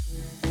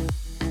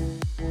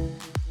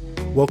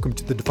Welcome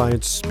to The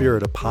Defiant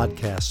Spirit, a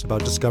podcast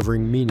about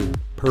discovering meaning,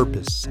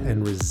 purpose,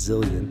 and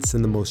resilience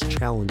in the most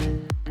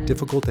challenging,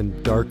 difficult,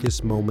 and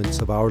darkest moments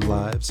of our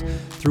lives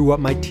through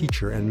what my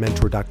teacher and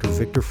mentor, Dr.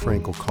 Viktor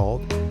Frankl,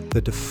 called the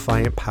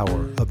defiant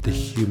power of the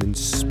human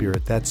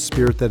spirit. That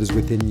spirit that is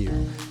within you,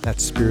 that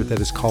spirit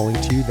that is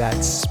calling to you,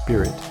 that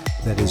spirit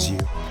that is you.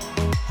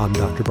 I'm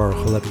Dr.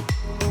 Baruch Halevi.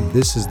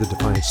 This is The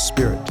Defiant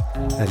Spirit.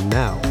 And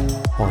now,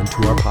 on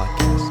to our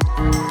podcast.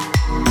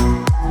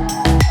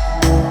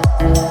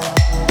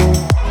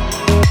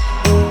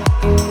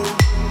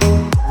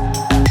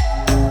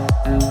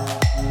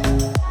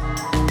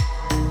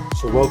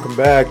 Welcome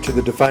back to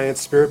the Defiant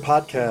Spirit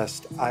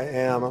podcast. I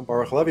am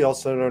Baruch Halevi,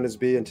 also known as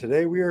B, and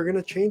today we are going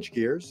to change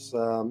gears.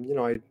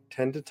 I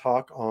tend to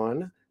talk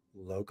on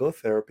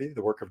logotherapy,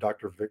 the work of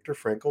Dr. Viktor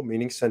Frankl,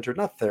 meaning-centered,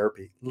 not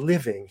therapy,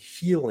 living,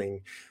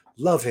 healing,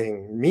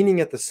 loving, meaning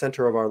at the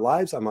center of our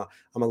lives. I'm a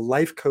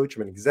life coach.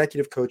 I'm an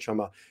executive coach. I'm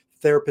a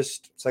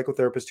therapist,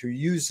 psychotherapist who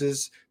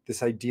uses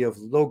this idea of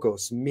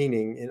logos,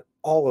 meaning in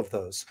all of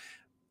those.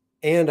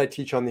 And I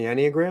teach on the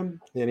Enneagram.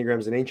 The Enneagram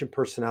is an ancient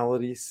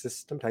personality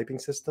system, typing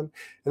system.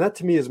 And that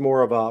to me is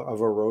more of a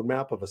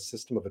roadmap, of a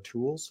system, of a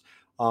tools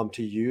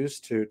to use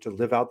to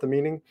live out the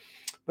meaning.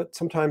 But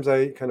sometimes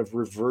I kind of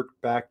revert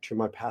back to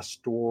my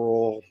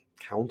pastoral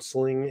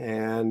counseling.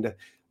 And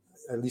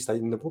at least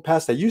in the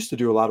past, I used to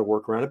do a lot of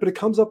work around it. But it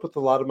comes up with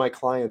a lot of my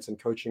clients in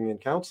coaching and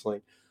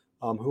counseling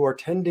who are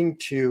tending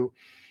to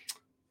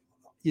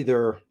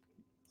either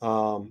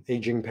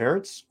aging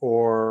parents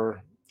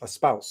or a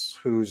spouse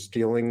who's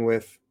dealing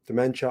with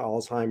dementia,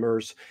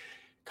 Alzheimer's,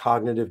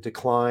 cognitive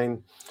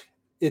decline.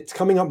 It's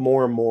coming up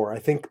more and more. I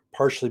think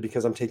partially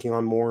because I'm taking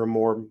on more and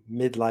more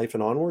midlife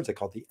and onwards. I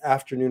call it the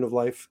afternoon of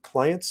life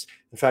clients.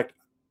 In fact,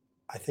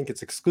 I think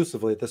it's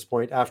exclusively at this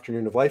point,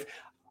 afternoon of life.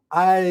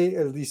 I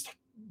at least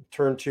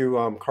turn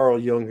to Carl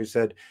Jung, who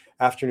said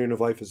afternoon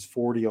of life is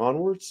 40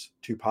 onwards.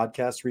 2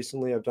 podcasts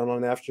recently I've done on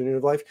the afternoon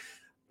of life.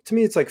 To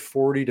me, it's like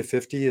 40 to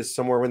 50 is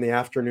somewhere when the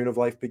afternoon of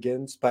life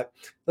begins, but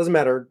it doesn't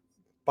matter.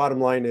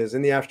 Bottom line is,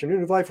 in the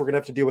afternoon of life, we're going to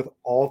have to deal with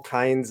all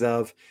kinds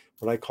of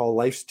what I call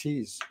life's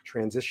T's,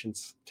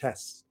 transitions,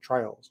 tests,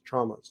 trials,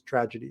 traumas,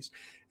 tragedies.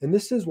 And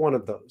this is one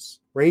of those,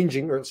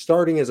 ranging or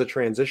starting as a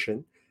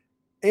transition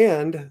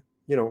and,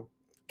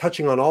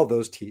 touching on all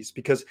those T's,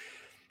 because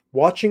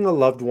watching a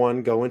loved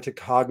one go into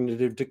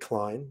cognitive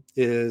decline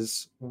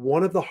is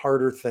one of the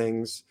harder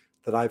things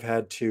that I've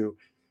had to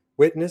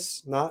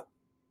witness, not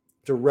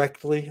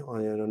directly,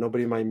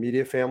 nobody in my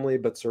immediate family,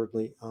 but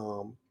certainly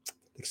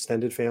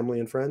extended family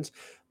and friends,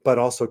 but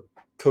also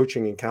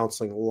coaching and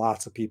counseling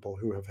lots of people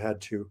who have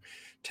had to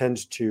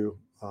tend to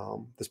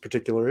this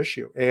particular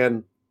issue.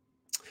 And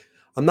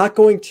I'm not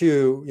going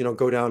to,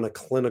 go down a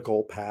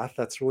clinical path.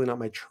 That's really not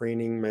my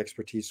training, my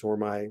expertise, or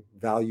my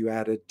value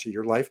added to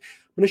your life.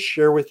 I'm going to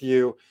share with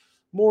you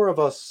more of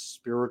a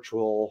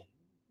spiritual,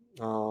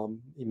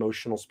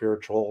 emotional,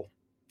 spiritual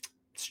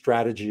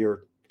strategy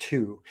or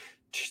two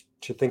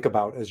to think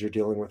about as you're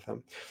dealing with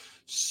them.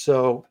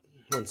 So,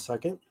 one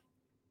second.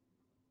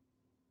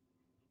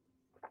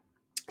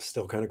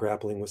 Still kind of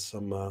grappling with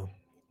some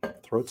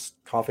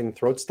coughing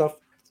throat stuff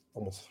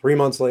almost 3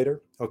 months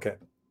later. Okay.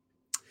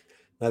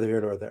 Neither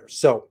here nor there.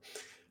 So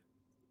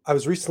I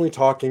was recently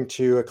talking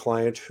to a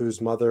client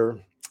whose mother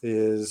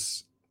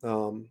is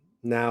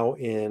now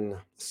in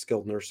a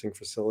skilled nursing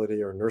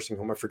facility or nursing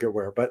home. I forget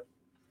where, but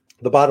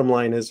the bottom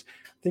line is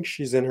I think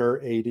she's in her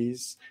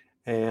 80s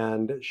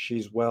and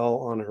she's well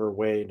on her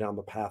way down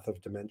the path of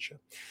dementia.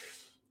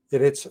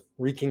 And it's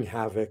wreaking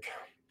havoc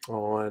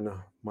on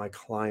my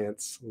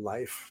client's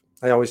life.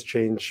 I always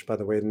change, by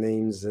the way,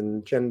 names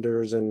and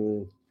genders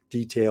and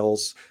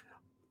details.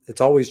 It's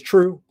always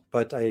true,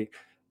 but I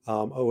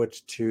owe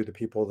it to the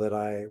people that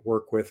I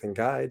work with and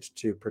guide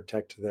to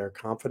protect their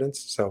confidence.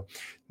 So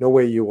no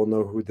way you will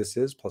know who this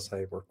is. Plus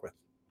I work with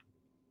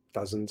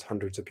dozens,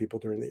 hundreds of people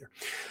during the year.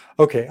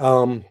 Okay.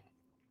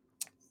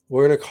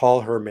 We're going to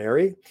call her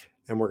Mary,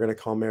 and we're going to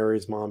call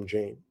Mary's mom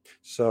Jane.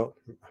 So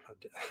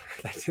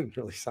that didn't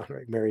really sound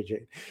right, Mary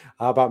Jane.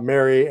 How about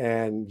Mary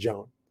and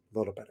Joan? A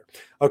little better.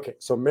 Okay,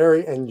 so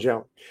Mary and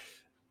Joan.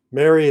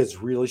 Mary is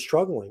really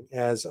struggling,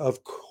 as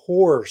of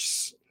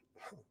course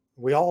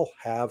we all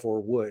have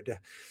or would.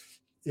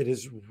 It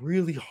is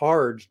really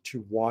hard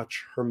to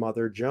watch her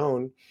mother,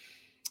 Joan,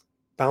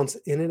 bounce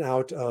in and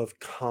out of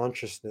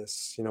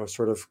consciousness,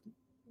 sort of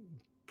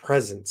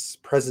presence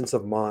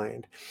of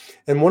mind.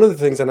 And one of the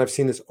things, and I've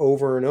seen this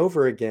over and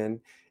over again,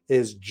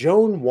 is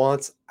Joan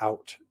wants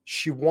out.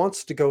 She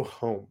wants to go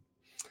home.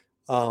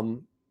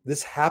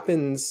 This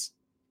happens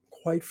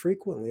quite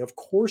frequently. Of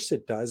course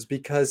it does,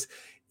 because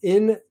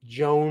in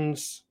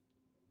Joan's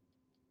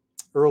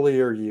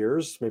earlier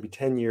years, maybe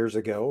 10 years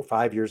ago,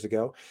 5 years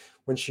ago,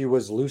 when she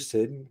was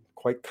lucid,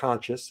 quite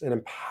conscious, and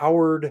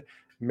empowered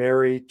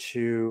Mary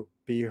to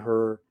be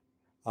her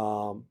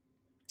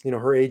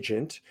her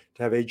agent,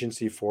 to have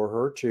agency for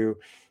her to,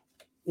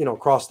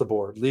 across the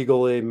board,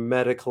 legally,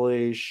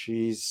 medically,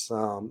 she's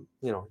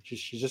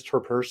just her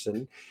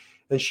person.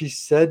 And she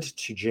said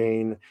to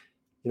Jane,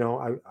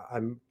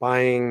 I'm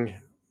buying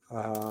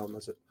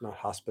is it not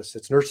hospice?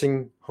 It's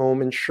nursing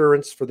home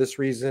insurance for this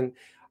reason.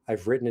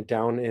 I've written it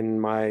down in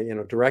my,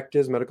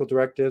 directives, medical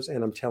directives,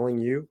 and I'm telling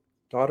you,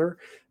 daughter,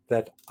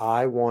 that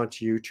I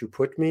want you to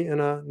put me in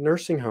a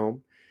nursing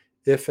home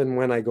if and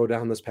when I go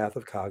down this path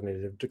of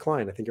cognitive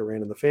decline. I think it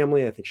ran in the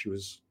family. I think she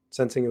was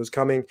sensing it was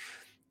coming.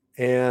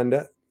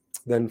 And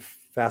then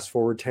fast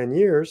forward 10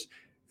 years,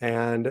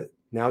 and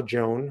now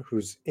Joan,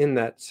 who's in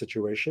that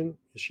situation,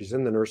 she's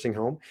in the nursing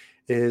home,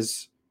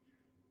 is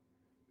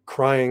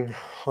crying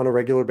on a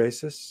regular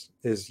basis,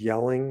 is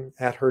yelling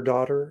at her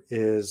daughter,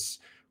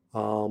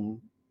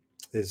 um,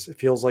 it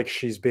feels like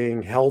she's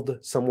being held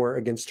somewhere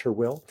against her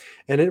will.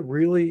 And it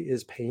really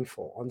is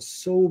painful on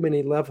so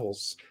many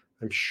levels.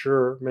 I'm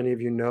sure many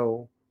of you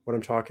know what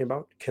I'm talking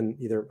about, can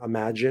either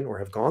imagine or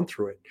have gone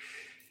through it.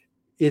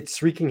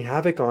 It's wreaking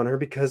havoc on her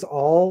because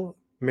all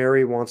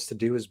Mary wants to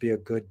do is be a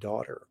good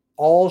daughter.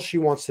 All she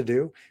wants to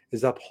do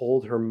is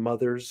uphold her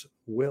mother's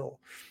will.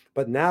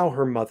 But now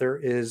her mother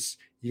is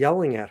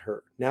yelling at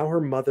her. Now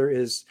her mother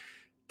is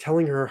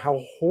telling her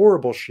how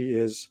horrible she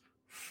is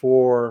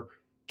for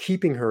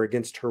keeping her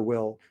against her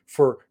will,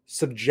 for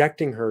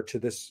subjecting her to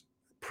this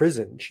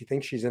prison. She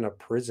thinks she's in a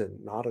prison,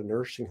 not a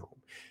nursing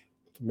home.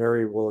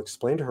 Mary will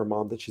explain to her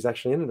mom that she's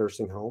actually in a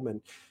nursing home,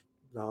 and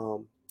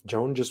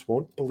Joan just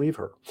won't believe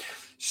her.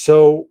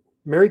 So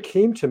Mary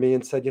came to me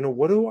and said,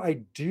 what do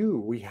I do?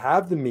 We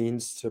have the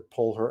means to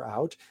pull her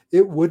out.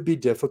 It would be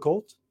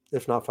difficult,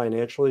 if not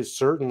financially,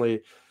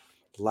 certainly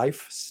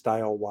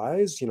lifestyle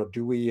wise.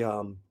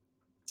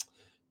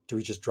 Do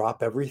we just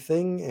drop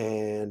everything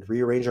and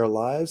rearrange our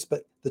lives?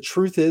 But the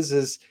truth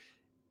is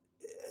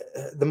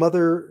her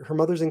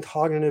mother's in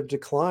cognitive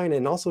decline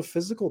and also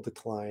physical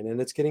decline,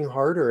 and it's getting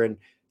harder, and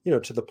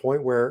to the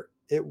point where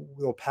it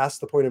will pass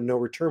the point of no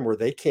return where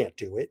they can't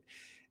do it,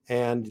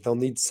 and they'll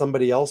need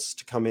somebody else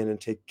to come in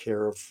and take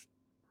care of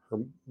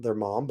their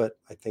mom. But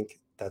I think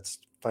that's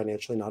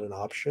financially not an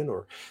option,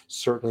 or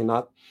certainly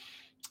not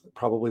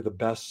probably the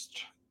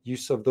best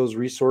use of those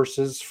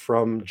resources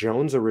from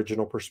Joan's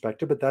original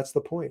perspective. But that's the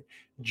point.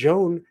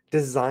 Joan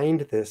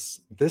designed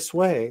this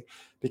way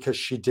because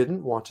she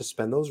didn't want to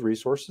spend those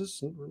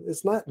resources.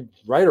 It's not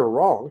right or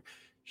wrong.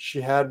 She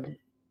had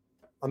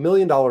 $1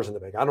 million in the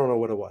bank. I don't know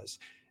what it was.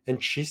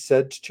 And she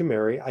said to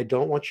Mary, I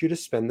don't want you to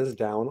spend this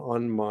down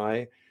on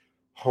my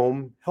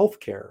home health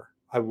care.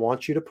 I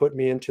want you to put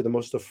me into the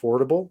most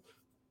affordable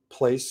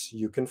place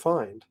you can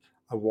find.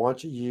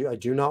 I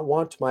do not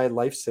want my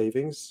life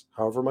savings,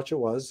 however much it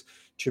was,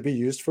 to be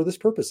used for this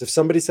purpose. If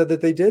somebody said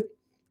that they did,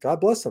 God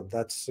bless them.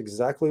 That's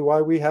exactly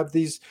why we have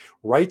these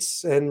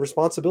rights and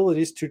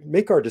responsibilities to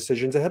make our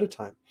decisions ahead of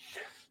time.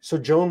 So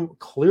Joan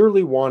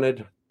clearly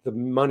wanted the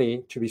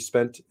money to be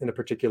spent in a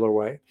particular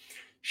way.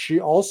 She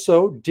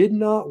also did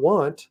not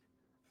want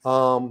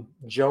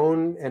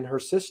Joan and her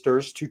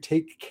sisters to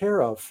take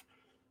care of,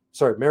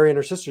 Mary and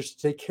her sisters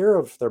to take care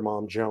of their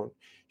mom, Joan.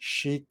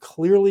 She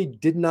clearly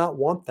did not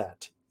want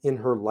that in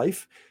her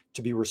life,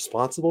 to be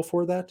responsible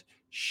for that.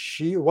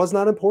 It was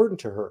not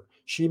important to her.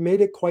 She made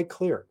it quite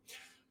clear.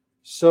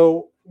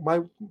 So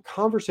my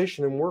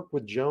conversation and work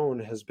with Joan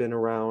has been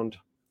around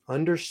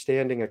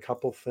understanding a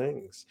couple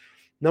things.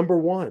 Number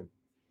one,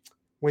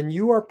 when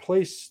you are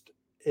placed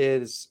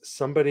as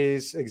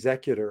somebody's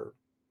executor,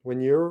 when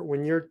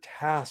you're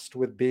tasked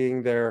with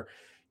being their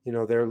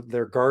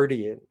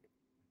guardian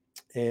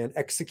and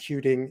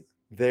executing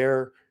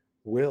their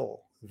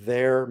will,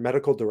 their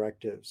medical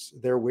directives,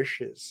 their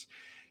wishes,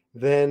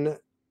 then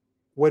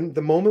when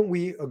the moment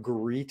we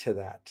agree to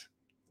that,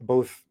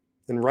 both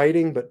in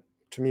writing, but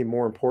to me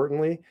more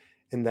importantly,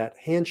 in that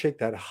handshake,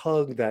 that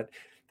hug, that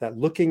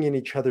looking in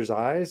each other's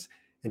eyes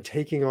and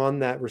taking on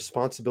that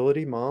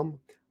responsibility, Mom,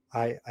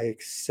 I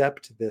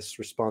accept this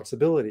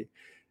responsibility.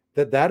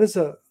 That is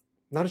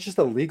not just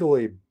a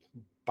legally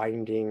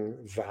binding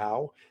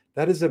vow,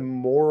 that is a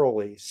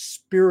morally,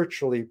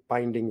 spiritually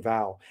binding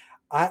vow.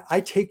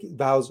 I take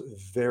vows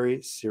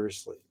very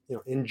seriously.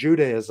 In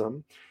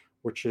Judaism,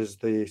 which is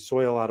the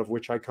soil out of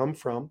which I come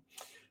from,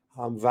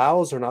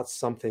 vows are not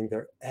something,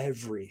 they're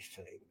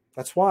everything.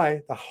 That's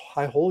why the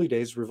High Holy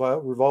Days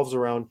revolves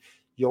around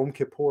Yom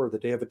Kippur, the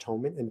Day of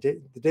Atonement. And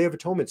the Day of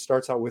Atonement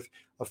starts out with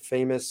a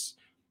famous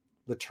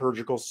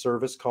liturgical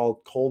service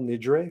called Kol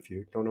Nidre. If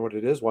you don't know what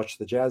it is, watch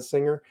The Jazz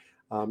Singer.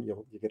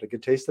 You get a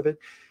good taste of it.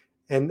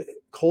 And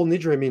Kol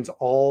Nidre means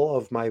all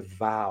of my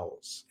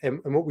vows. And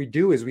what we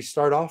do is we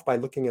start off by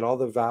looking at all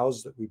the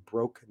vows that we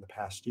broke in the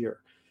past year,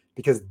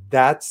 because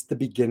that's the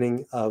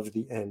beginning of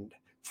the end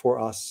for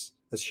us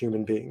as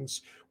human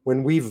beings.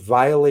 When we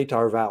violate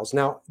our vows.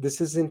 Now,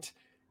 this isn't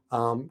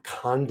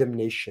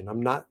condemnation.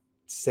 I'm not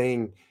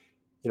saying,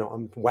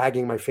 I'm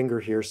wagging my finger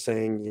here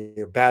saying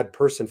you're a bad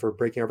person for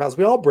breaking our vows.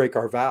 We all break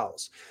our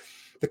vows.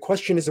 The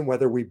question isn't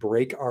whether we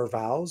break our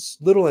vows,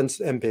 little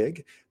and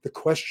big. The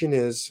question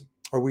is,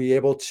 are we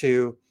able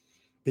to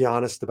be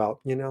honest about,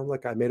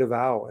 like, I made a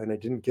vow and I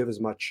didn't give as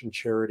much in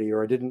charity,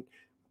 or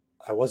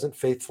I wasn't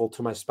faithful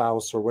to my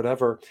spouse or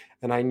whatever,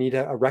 and I need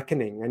a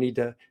reckoning. I need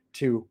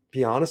to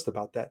be honest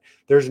about that.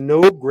 There's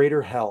no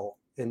greater hell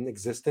in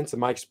existence, in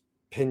my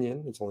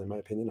opinion, it's only my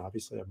opinion,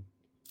 obviously,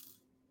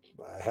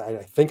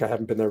 I think I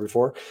haven't been there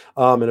before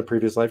in a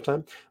previous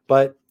lifetime,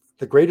 but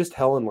the greatest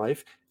hell in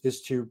life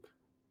is to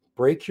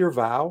break your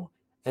vow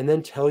and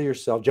then tell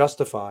yourself,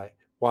 justify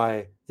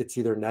why it's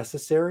either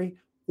necessary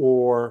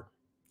or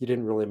you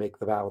didn't really make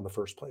the vow in the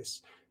first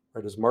place.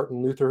 Right? As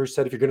Martin Luther, who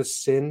said, if you're going to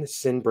sin,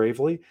 sin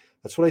bravely.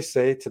 That's what I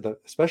say to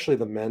especially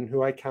the men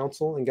who I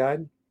counsel and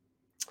guide.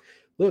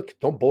 Look,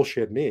 don't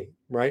bullshit me,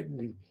 right?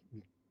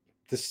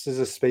 This is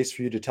a space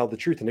for you to tell the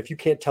truth. And if you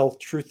can't tell the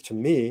truth to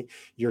me,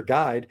 your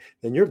guide,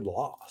 then you're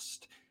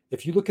lost.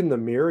 If you look in the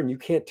mirror and you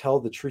can't tell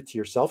the truth to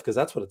yourself, because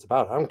that's what it's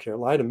about. I don't care,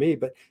 lie to me,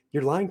 but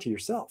you're lying to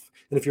yourself.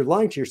 And if you're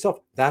lying to yourself,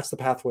 that's the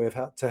pathway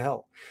to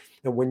hell.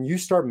 And when you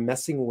start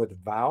messing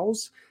with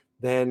vows,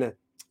 then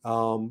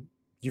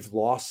you've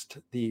lost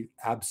the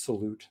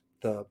absolute,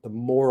 the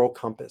moral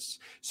compass.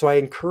 So I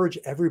encourage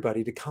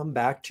everybody to come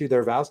back to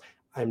their vows.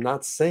 I'm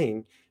not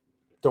saying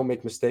don't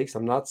make mistakes.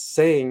 I'm not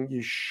saying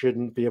you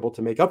shouldn't be able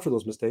to make up for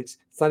those mistakes.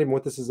 It's not even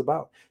what this is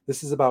about.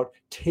 This is about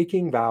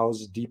taking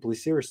vows deeply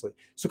seriously.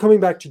 So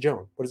coming back to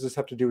Joan, what does this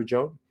have to do with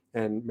Joan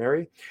and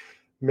Mary?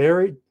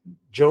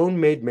 Joan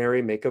made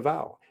Mary make a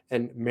vow,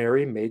 and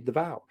Mary made the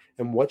vow.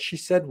 And what she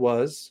said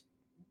was,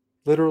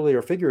 literally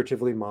or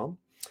figuratively, Mom,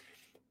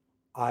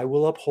 I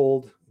will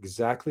uphold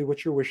exactly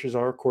what your wishes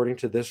are according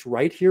to this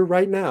right here,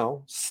 right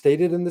now,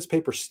 stated in this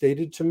paper,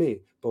 stated to me,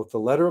 both the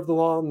letter of the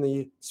law and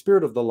the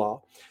spirit of the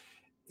law,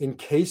 in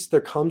case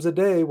there comes a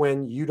day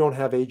when you don't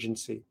have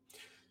agency.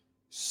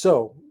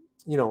 So,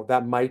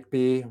 that might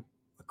be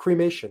a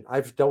cremation.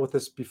 I've dealt with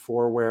this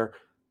before where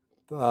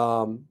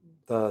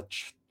the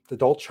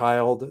adult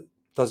child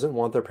doesn't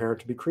want their parent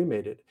to be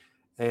cremated.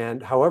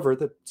 And however,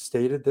 that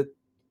stated that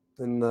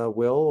in the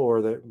will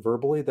or that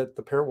verbally that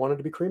the parent wanted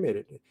to be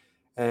cremated.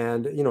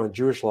 And, in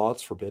Jewish law,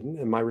 it's forbidden.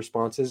 And my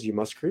response is, you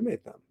must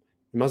cremate them.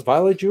 You must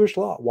violate Jewish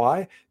law.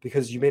 Why?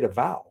 Because you made a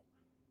vow.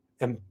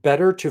 And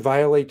better to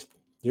violate,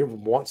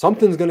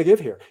 something's going to give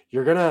here.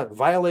 You're going to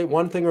violate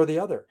one thing or the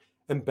other.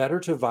 And better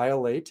to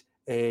violate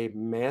a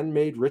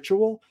man-made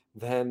ritual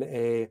than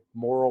a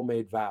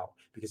moral-made vow.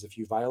 Because if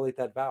you violate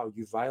that vow,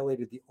 you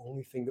violated the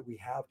only thing that we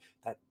have,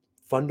 that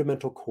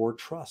fundamental core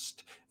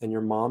trust. And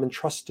your mom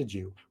entrusted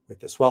you with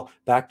this. Well,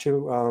 back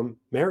to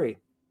Mary.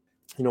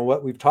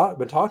 What we've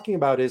been talking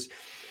about is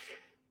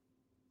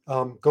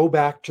go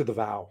back to the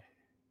vow.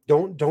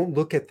 Don't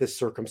look at this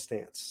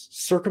circumstance.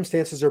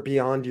 Circumstances are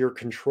beyond your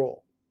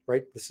control,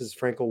 right? This is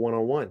Frankel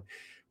 101.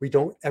 We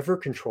don't ever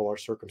control our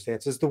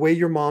circumstances. The way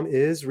your mom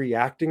is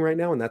reacting right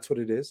now, and that's what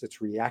it is,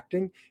 it's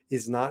reacting,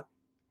 is not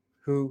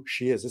who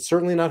she is. It's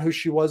certainly not who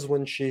she was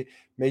when she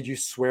made you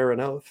swear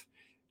an oath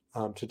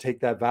to take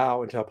that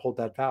vow and to uphold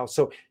that vow.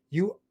 So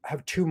you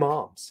have two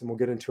moms, and we'll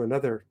get into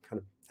another kind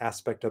of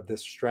aspect of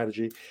this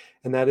strategy,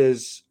 and that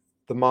is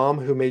the mom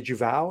who made you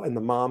vow and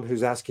the mom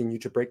who's asking you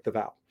to break the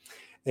vow.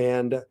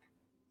 And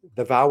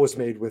the vow was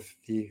made with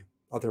the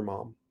other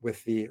mom,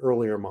 with the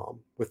earlier mom,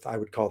 with, I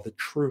would call, the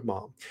true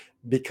mom,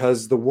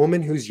 because the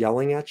woman who's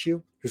yelling at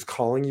you, who's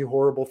calling you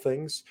horrible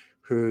things,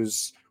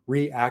 who's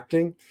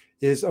reacting,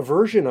 is a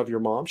version of your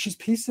mom. She's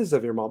pieces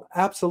of your mom,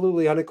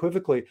 absolutely,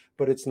 unequivocally,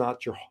 but it's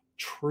not your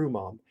true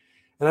mom.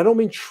 And I don't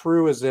mean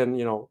true as in,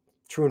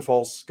 true and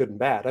false, good and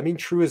bad. I mean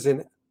true as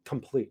in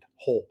complete,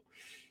 whole.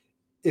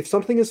 If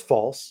something is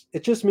false,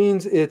 it just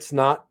means it's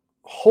not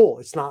whole.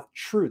 It's not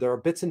true. There are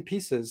bits and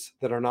pieces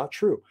that are not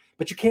true,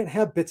 but you can't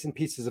have bits and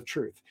pieces of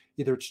truth.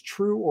 Either it's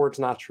true or it's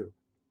not true.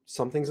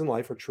 Some things in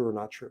life are true or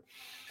not true.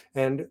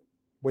 And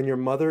when your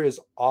mother is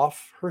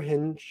off her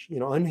hinge,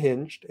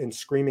 unhinged and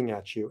screaming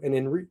at you and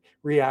in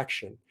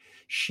reaction,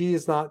 she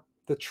is not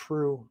the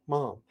true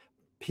mom.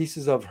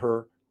 Pieces of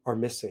her are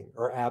missing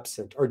or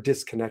absent or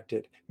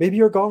disconnected. Maybe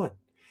you're gone.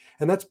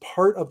 And that's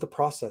part of the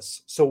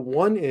process. So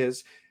one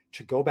is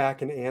to go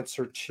back and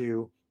answer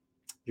to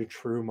your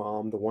true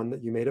mom, the one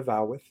that you made a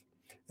vow with,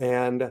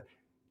 and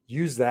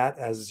use that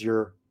as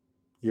your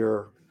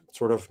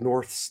sort of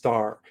North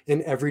Star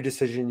in every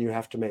decision you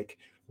have to make.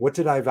 What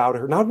did I vow to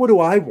her? Not what do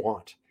I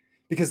want?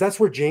 Because that's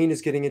where Jane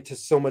is getting into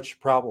so much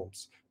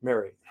problems.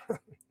 Mary.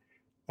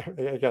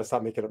 I gotta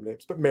stop making up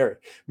names, but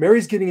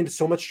Mary's getting into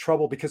so much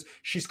trouble because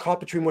she's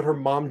caught between what her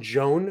mom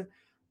Joan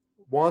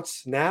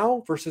wants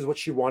now versus what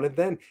she wanted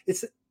then.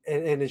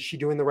 And is she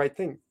doing the right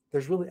thing?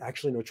 There's really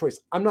actually no choice.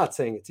 I'm not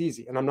saying it's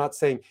easy, and I'm not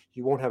saying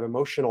you won't have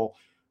emotional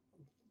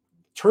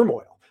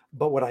turmoil.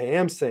 But what I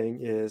am saying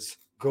is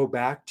go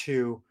back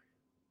to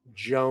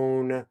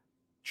Joan,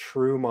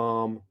 true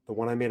mom, the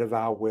one I made a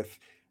vow with,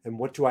 and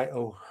what do I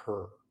owe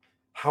her?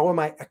 How am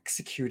I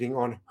executing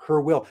on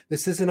her will?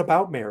 This isn't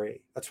about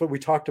Mary. That's what we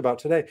talked about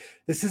today.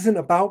 This isn't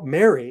about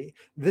Mary.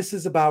 This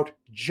is about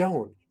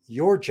Joan.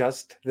 You're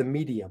just the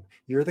medium.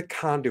 You're the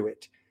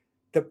conduit.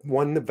 The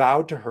one that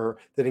vowed to her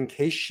that in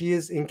case she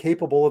is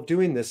incapable of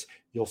doing this,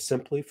 you'll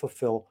simply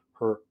fulfill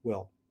her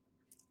will.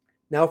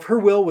 Now, if her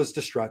will was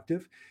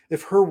destructive,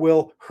 if her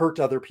will hurt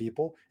other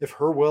people, if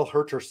her will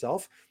hurt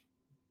herself,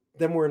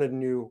 then we're in a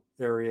new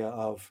area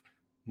of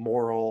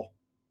moral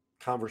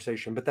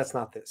conversation. But that's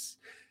not this.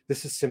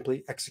 This is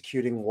simply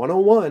executing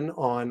 101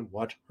 on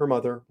what her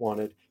mother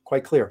wanted,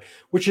 quite clear,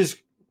 which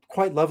is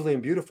quite lovely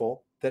and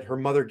beautiful that her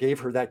mother gave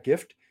her that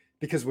gift.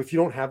 Because if you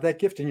don't have that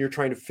gift and you're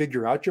trying to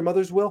figure out your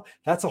mother's will,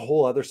 that's a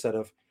whole other set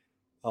of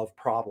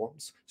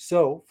problems.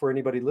 So for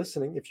anybody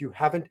listening, if you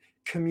haven't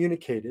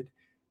communicated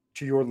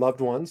to your loved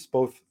ones,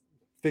 both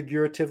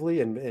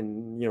figuratively and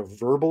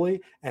verbally,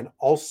 and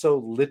also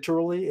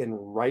literally in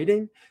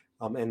writing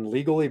and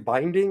legally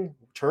binding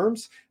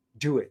terms,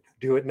 do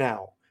it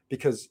now,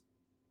 because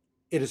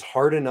it is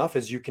hard enough,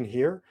 as you can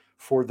hear,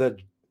 for the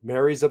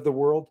Marys of the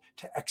world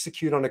to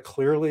execute on a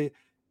clearly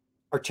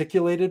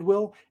articulated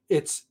will.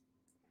 It's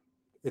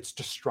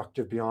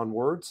destructive beyond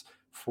words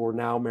for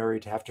now Mary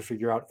to have to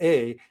figure out,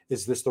 A,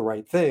 is this the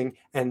right thing?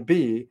 And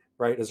B,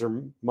 right, as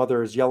her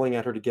mother is yelling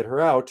at her to get her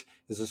out,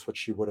 is this what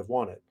she would have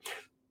wanted?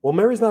 Well,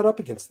 Mary's not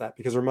up against that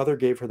because her mother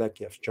gave her that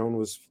gift. Joan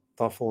was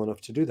thoughtful enough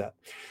to do that.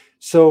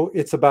 So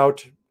it's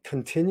about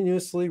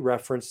continuously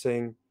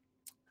referencing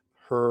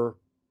her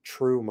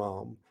true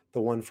mom, the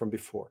one from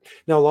before.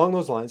 Now, along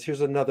those lines, here's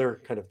another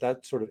kind of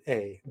that sort of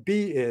A.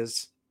 B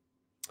is,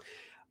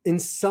 in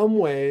some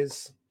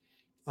ways,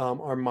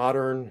 our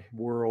modern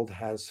world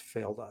has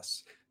failed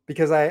us,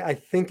 because I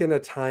think in a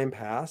time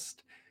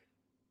past,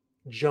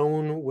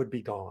 Joan would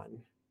be gone,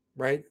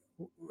 right?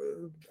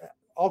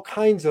 All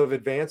kinds of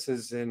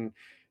advances in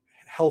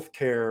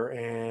healthcare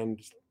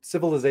and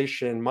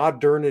civilization,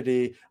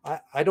 modernity.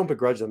 I don't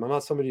begrudge them. I'm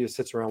not somebody who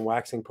sits around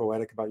waxing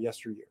poetic about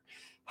yesteryear.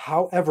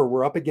 However,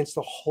 we're up against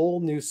a whole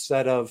new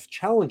set of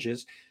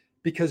challenges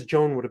because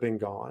Joan would have been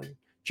gone.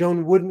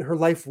 Her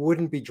life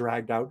wouldn't be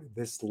dragged out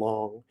this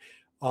long.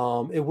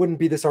 It wouldn't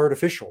be this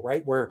artificial,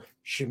 right? Where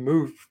we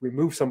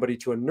moved somebody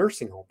to a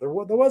nursing home. There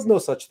was no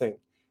such thing,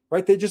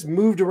 right? They just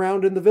moved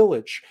around in the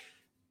village.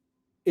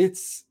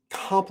 It's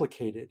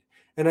complicated.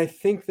 And I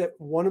think that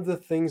one of the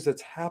things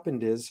that's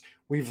happened is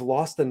we've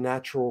lost a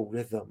natural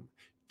rhythm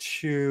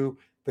to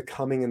the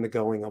coming and the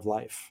going of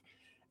life.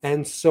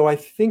 And so I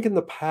think in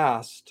the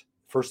past,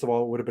 first of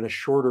all, it would have been a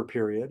shorter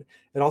period.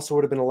 It also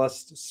would have been a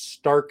less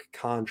stark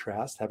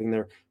contrast, having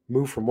their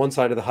move from one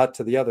side of the hut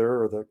to the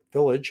other, or the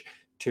village,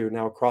 to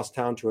now across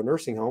town to a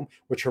nursing home,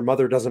 which her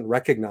mother doesn't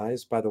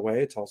recognize, by the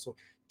way. It's also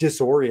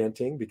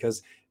disorienting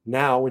because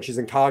now when she's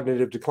in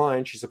cognitive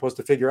decline, she's supposed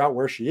to figure out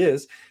where she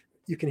is.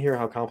 You can hear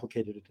how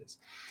complicated it is.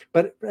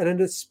 But at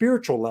a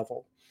spiritual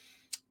level,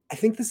 I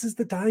think this is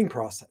the dying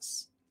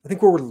process. I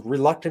think we're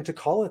reluctant to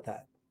call it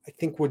that. I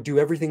think we'll do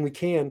everything we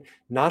can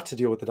not to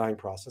deal with the dying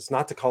process,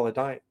 not to call it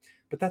dying.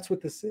 But that's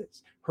what this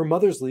is. Her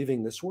mother's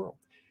leaving this world.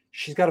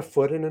 She's got a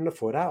foot in and a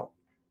foot out.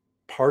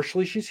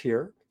 Partially she's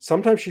here.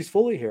 Sometimes she's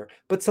fully here,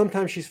 but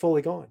sometimes she's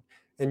fully gone.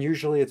 And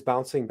usually it's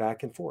bouncing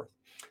back and forth.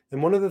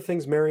 And one of the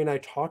things Mary and I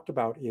talked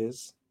about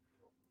is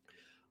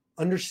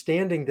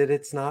understanding that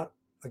it's not,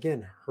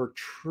 again, her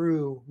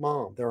true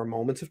mom. There are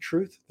moments of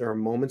truth. There are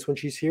moments when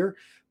she's here.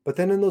 But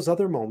then in those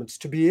other moments,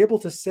 to be able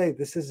to say,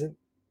 this isn't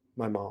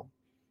my mom.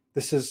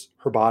 This is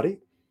her body.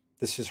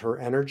 This is her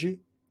energy,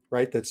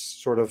 right? That's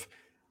sort of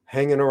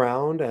hanging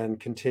around and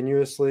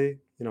continuously,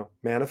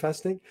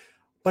 manifesting.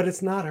 But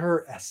it's not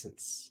her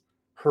essence,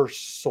 her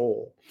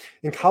soul.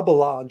 In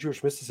Kabbalah, in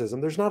Jewish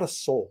mysticism, there's not a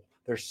soul.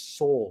 There's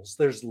souls,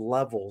 there's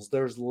levels,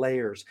 there's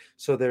layers.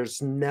 So there's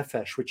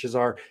nefesh, which is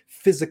our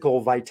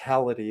physical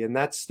vitality, and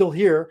that's still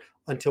here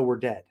until we're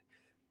dead.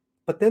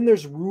 But then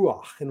there's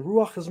ruach, and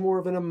ruach is more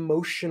of an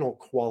emotional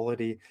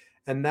quality,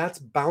 and that's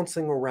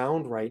bouncing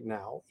around right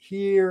now.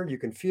 Here, you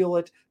can feel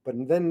it, but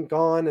then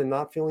gone and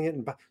not feeling it,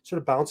 and sort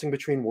of bouncing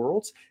between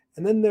worlds.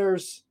 And then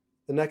there's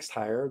the next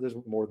higher, there's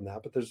more than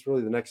that, but there's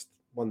really the next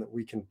one that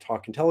we can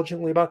talk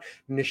intelligently about,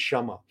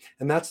 neshama.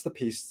 And that's the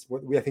piece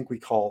I think we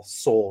call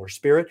soul or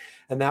spirit.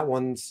 And that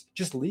one's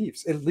just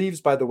leaves. It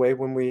leaves, by the way,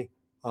 when we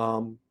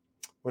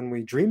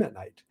dream at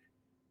night,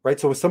 right?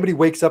 So if somebody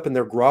wakes up and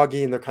they're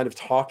groggy and they're kind of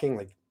talking,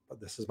 like,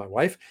 this is my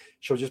wife,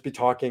 she'll just be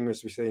talking,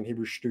 as we say in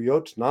Hebrew,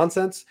 shtuyot,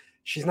 nonsense.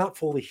 She's not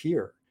fully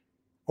here.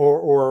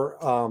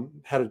 Or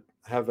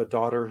have a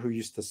daughter who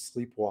used to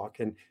sleepwalk,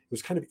 and it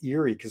was kind of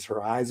eerie because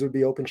her eyes would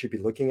be open, she'd be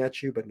looking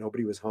at you, but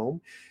nobody was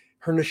home.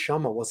 Her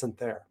neshama wasn't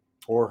there,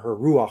 or her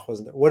ruach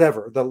wasn't there,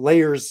 whatever. The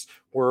layers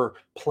were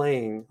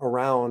playing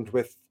around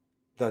with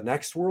the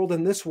next world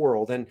and this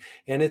world, and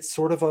it's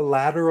sort of a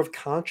ladder of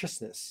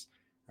consciousness,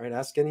 right?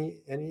 Ask any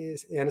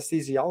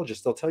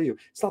anesthesiologist, they'll tell you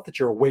it's not that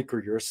you're awake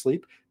or you're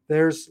asleep.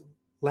 There's a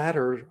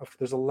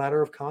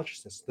ladder of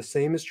consciousness. The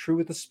same is true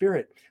with the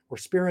spirit or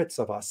spirits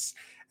of us.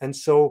 And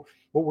so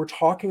what we're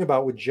talking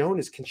about with Joan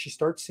is, can she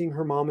start seeing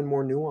her mom in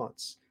more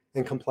nuance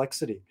and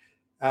complexity?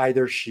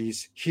 Either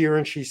she's here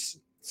and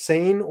she's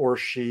sane, or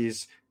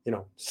she's,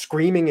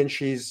 screaming and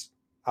she's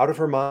out of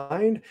her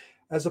mind,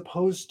 as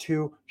opposed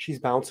to she's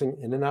bouncing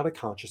in and out of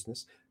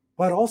consciousness,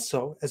 but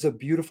also as a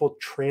beautiful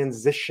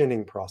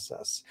transitioning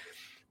process,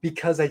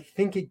 because I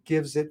think it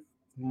gives it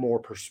more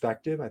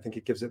perspective. I think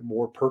it gives it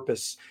more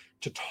purpose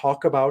to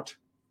talk about,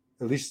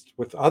 at least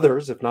with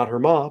others, if not her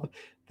mom,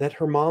 that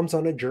her mom's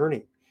on a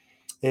journey.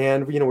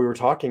 And, we were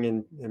talking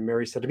and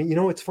Mary said to me,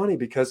 it's funny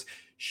because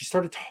she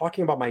started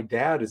talking about my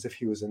dad as if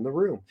he was in the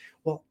room.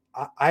 Well,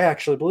 I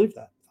actually believe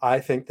that. I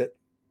think that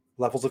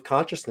levels of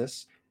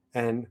consciousness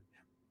and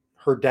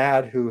her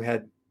dad, who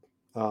had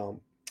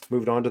um,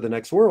 moved on to the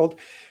next world,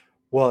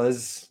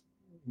 was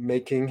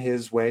making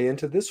his way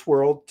into this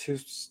world to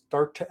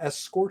start to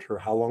escort her.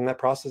 How long that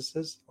process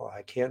is, well,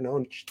 I can't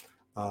know.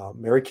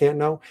 Mary can't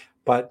know,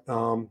 but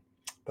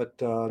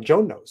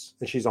Joan knows,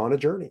 and she's on a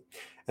journey.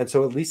 And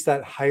so at least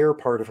that higher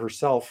part of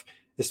herself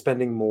is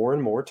spending more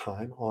and more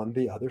time on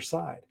the other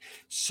side.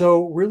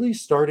 So really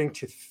starting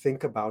to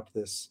think about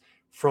this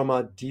from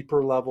a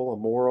deeper level, a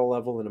moral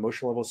level, an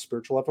emotional level, a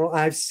spiritual level.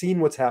 I've seen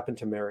what's happened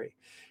to Mary.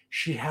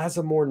 She has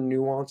a more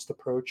nuanced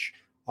approach,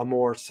 a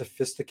more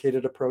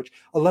sophisticated approach,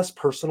 a less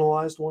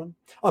personalized one,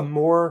 a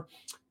more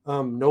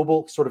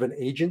noble sort of an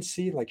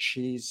agency, like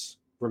she's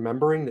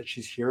remembering that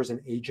she's here as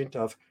an agent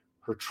of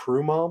her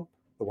true mom,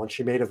 the one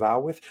she made a vow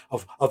with,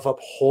 of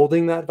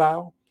upholding that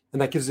vow.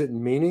 And that gives it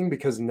meaning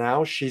because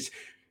now she's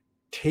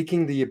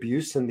taking the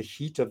abuse and the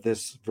heat of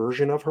this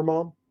version of her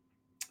mom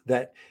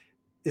that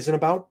isn't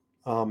about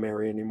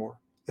Mary anymore.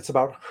 It's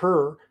about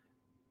her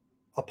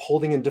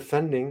upholding and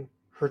defending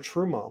her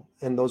true mom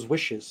and those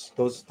wishes,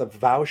 the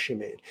vows she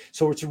made.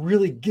 So it's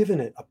really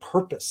given it a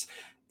purpose.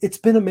 It's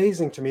been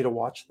amazing to me to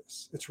watch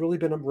this. It's really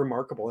been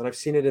remarkable, and I've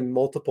seen it in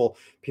multiple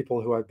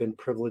people who I've been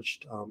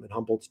privileged and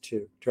humbled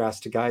to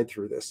ask to guide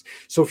through this.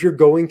 So if you're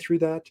going through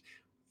that,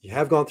 you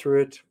have gone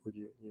through it, or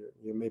you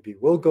maybe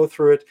will go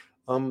through it.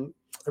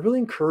 I really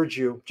encourage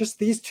you, just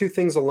these two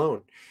things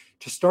alone,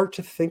 to start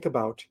to think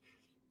about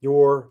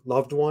your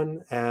loved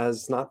one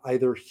as not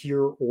either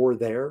here or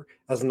there,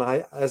 as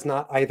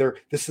not either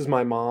this is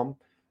my mom,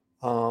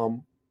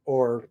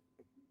 or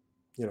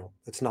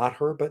it's not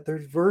her, but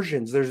there's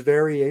versions, there's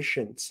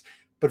variations,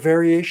 but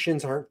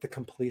variations aren't the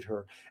complete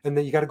her. And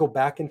then you got to go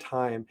back in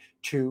time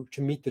to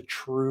meet the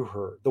true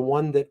her, the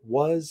one that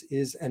was,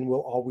 is, and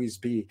will always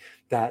be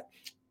that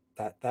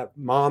that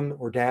mom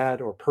or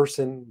dad or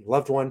person,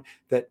 loved one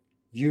that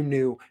you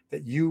knew,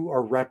 that you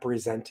are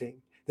representing,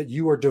 that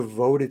you are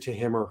devoted to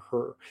him or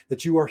her,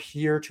 that you are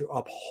here to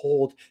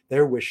uphold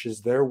their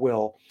wishes, their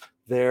will,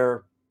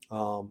 their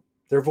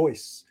their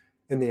voice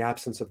in the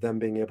absence of them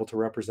being able to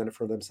represent it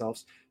for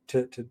themselves,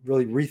 to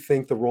really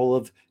rethink the role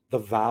of the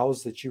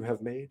vows that you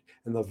have made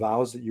and the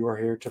vows that you are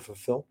here to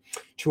fulfill,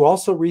 to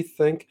also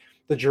rethink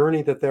the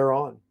journey that they're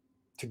on.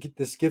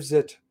 This gives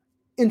it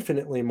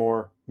infinitely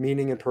more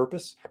meaning and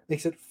purpose,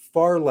 makes it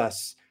far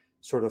less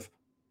sort of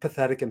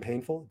pathetic and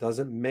painful. It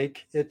doesn't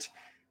make it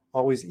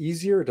always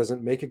easier, it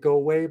doesn't make it go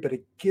away, but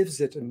it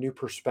gives it a new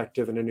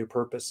perspective and a new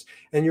purpose.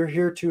 And you're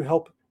here to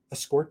help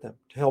escort them,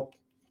 to help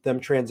them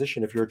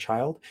transition. If you're a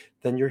child,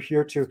 then you're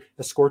here to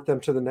escort them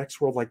to the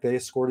next world like they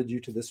escorted you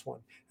to this one.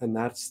 And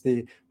that's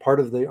the part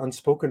of the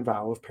unspoken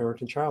vow of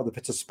parent and child. If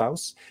it's a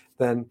spouse,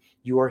 then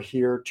you are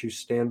here to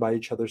stand by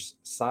each other's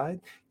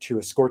side, to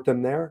escort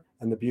them there.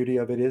 And the beauty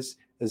of it is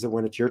that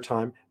when it's your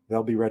time,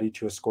 they'll be ready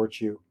to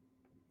escort you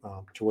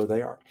to where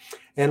they are.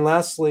 And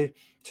lastly,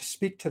 to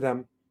speak to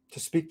them, to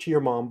speak to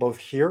your mom, both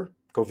here,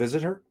 go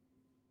visit her.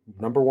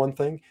 Number one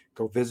thing,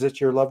 go visit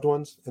your loved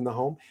ones in the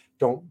home.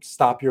 Don't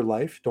stop your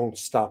life. Don't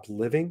stop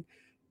living.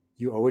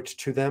 You owe it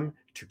to them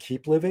to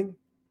keep living.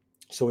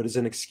 So it is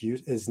an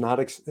excuse, is not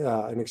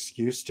an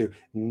excuse to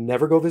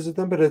never go visit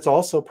them, but it's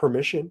also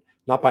permission,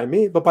 not by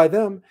me, but by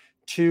them,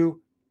 to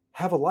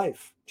have a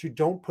life, to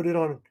don't put it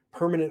on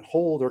permanent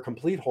hold or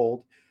complete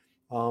hold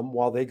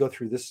while they go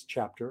through this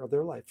chapter of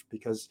their life,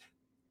 because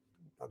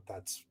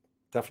that's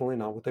definitely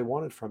not what they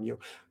wanted from you.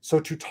 So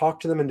to talk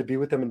to them and to be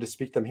with them and to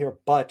speak them here.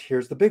 But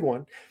here's the big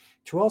one,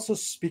 to also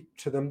speak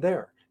to them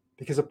there,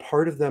 because a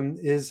part of them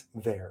is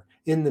there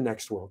in the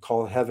next world.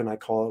 Call it heaven, I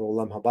call it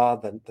Olam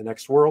Haba, the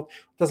next world.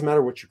 It doesn't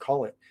matter what you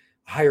call it,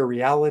 higher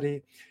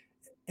reality.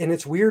 And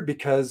it's weird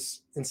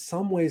because in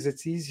some ways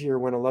it's easier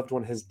when a loved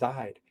one has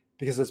died,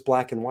 because it's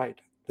black and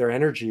white. Their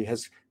energy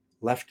has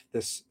left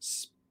this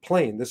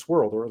plane, this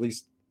world, or at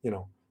least,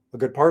 a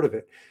good part of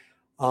it.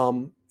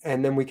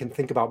 And then we can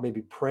think about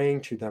maybe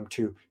praying to them,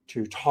 to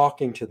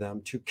talking to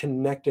them, to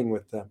connecting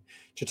with them,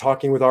 to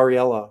talking with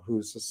Ariella,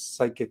 who's a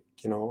psychic,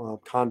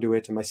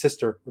 conduit, and my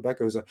sister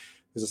Rebecca, who's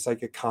a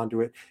psychic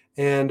conduit.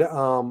 And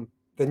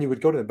then you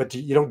would go to them, but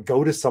you don't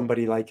go to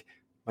somebody like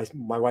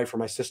my wife or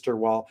my sister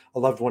while a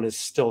loved one is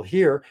still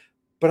here.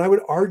 But I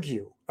would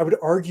argue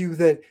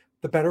that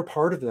the better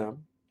part of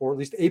them, or at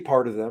least a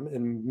part of them,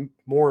 and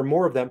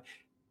more of them,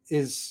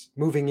 is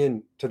moving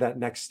into that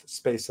next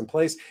space and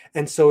place.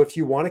 And so if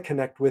you want to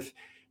connect with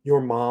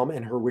your mom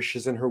and her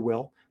wishes and her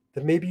will,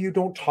 then maybe you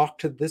don't talk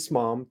to this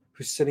mom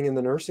who's sitting in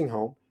the nursing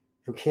home,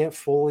 who can't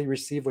fully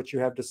receive what you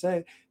have to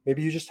say.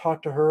 Maybe you just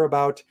talk to her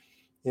about,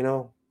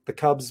 the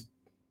Cubs,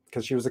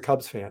 because she was a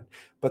Cubs fan.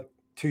 But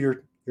to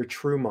your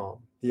true mom,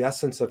 the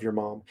essence of your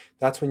mom,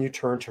 that's when you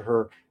turn to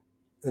her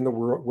in the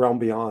realm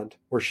beyond,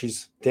 where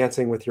she's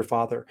dancing with your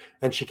father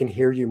and she can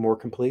hear you more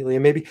completely.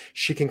 And maybe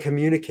she can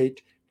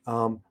communicate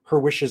her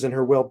wishes and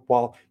her will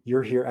while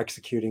you're here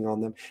executing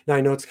on them. Now,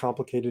 I know it's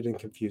complicated and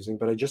confusing,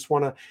 but I just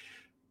want to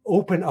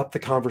open up the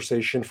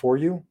conversation for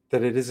you,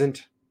 that it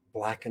isn't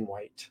black and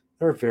white.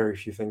 There are very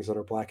few things that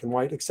are black and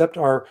white, except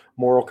our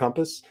moral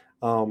compass,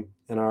 and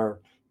our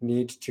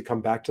need to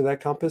come back to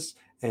that compass,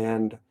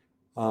 and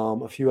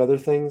a few other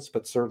things,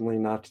 but certainly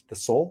not the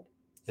soul.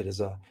 It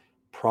is a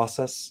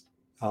process,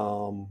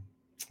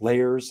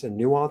 layers and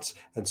nuance,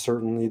 and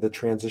certainly the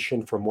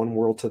transition from one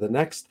world to the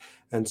next.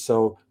 And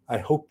so I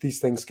hope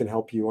these things can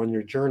help you on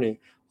your journey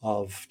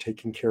of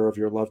taking care of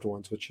your loved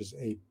ones, which is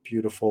a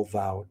beautiful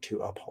vow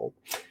to uphold.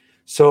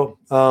 So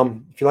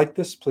if you like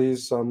this,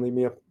 please leave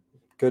me a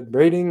good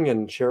rating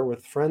and share it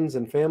with friends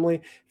and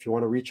family. If you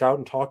want to reach out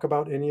and talk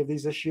about any of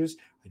these issues,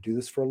 I do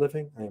this for a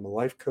living. I am a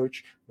life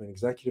coach, I'm an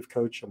executive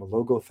coach, I'm a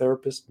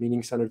logotherapist,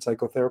 meaning-centered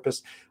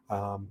psychotherapist,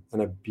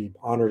 and I'd be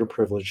honored and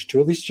privileged to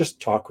at least just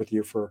talk with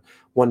you for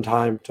one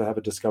time, to have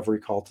a discovery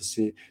call to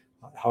see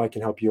how I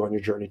can help you on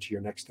your journey to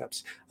your next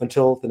steps.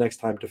 Until the next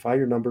time, defy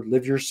your number,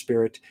 live your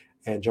spirit,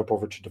 and jump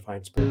over to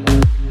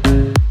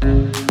defiancespirit.com.